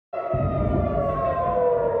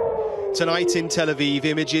Tonight in Tel Aviv,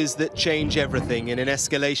 images that change everything in an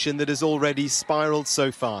escalation that has already spiraled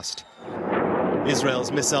so fast.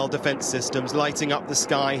 Israel's missile defense systems lighting up the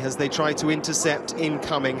sky as they try to intercept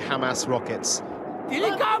incoming Hamas rockets.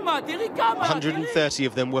 130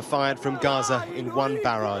 of them were fired from Gaza in one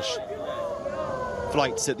barrage.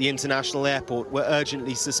 Flights at the international airport were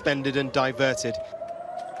urgently suspended and diverted.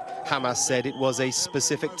 Hamas said it was a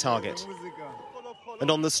specific target. And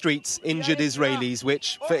on the streets, injured Israelis,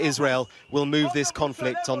 which, for Israel, will move this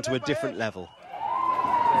conflict onto a different level.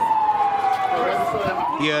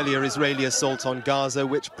 The earlier Israeli assault on Gaza,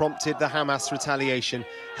 which prompted the Hamas retaliation,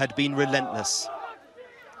 had been relentless.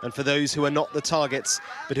 And for those who are not the targets,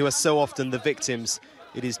 but who are so often the victims,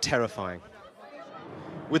 it is terrifying.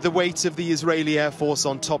 With the weight of the Israeli Air Force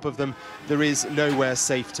on top of them, there is nowhere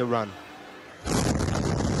safe to run.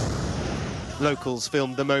 Locals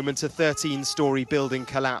filmed the moment a 13-story building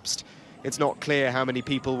collapsed. It's not clear how many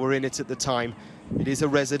people were in it at the time. It is a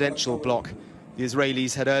residential block. The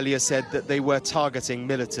Israelis had earlier said that they were targeting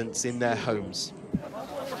militants in their homes.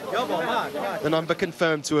 The number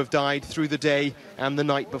confirmed to have died through the day and the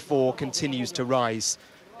night before continues to rise.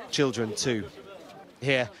 Children too.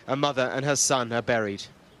 Here, a mother and her son are buried.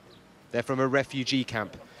 They're from a refugee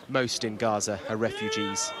camp. Most in Gaza are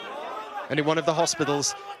refugees. And in one of the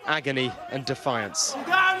hospitals, agony and defiance.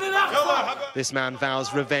 This man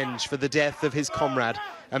vows revenge for the death of his comrade,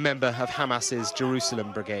 a member of Hamas's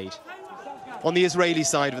Jerusalem brigade. On the Israeli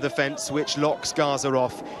side of the fence, which locks Gaza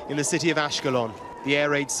off, in the city of Ashkelon, the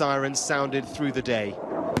air raid sirens sounded through the day.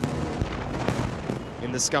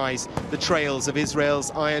 In the skies, the trails of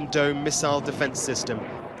Israel's Iron Dome missile defense system.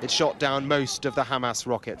 It shot down most of the Hamas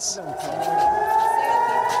rockets.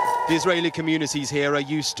 The Israeli communities here are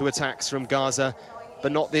used to attacks from Gaza,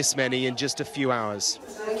 but not this many in just a few hours.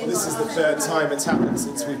 Well, this is the third time it's happened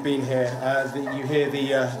since we've been here. You hear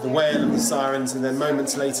the wail of the sirens, and then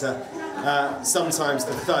moments later, sometimes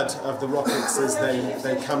the thud of the rockets as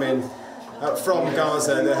they come in. From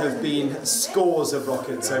Gaza, there have been scores of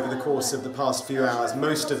rockets over the course of the past few hours,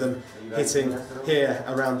 most of them hitting here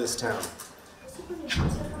around this town.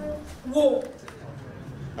 Whoa.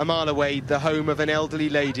 A mile away, the home of an elderly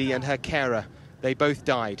lady and her carer. They both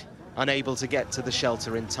died, unable to get to the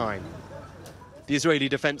shelter in time. The Israeli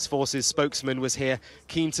Defense Forces spokesman was here,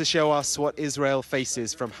 keen to show us what Israel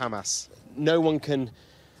faces from Hamas. No one can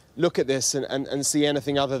look at this and see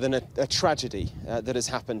anything other than a tragedy that has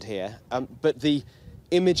happened here. But the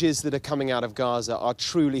images that are coming out of Gaza are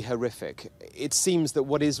truly horrific. It seems that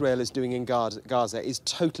what Israel is doing in Gaza is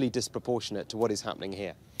totally disproportionate to what is happening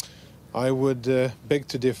here. I would beg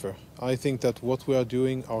to differ. I think that what we are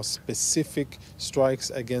doing are specific strikes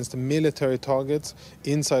against military targets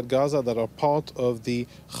inside Gaza that are part of the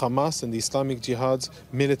Hamas and the Islamic Jihad's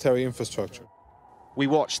military infrastructure. We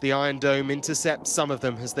watched the Iron Dome intercept some of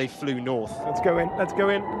them as they flew north. Let's go in, let's go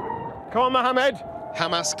in. Come on, Mohammed.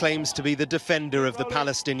 Hamas claims to be the defender of the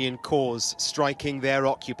Palestinian cause, striking their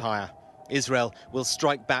occupier. Israel will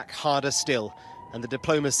strike back harder still, and the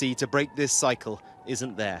diplomacy to break this cycle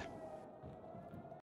isn't there.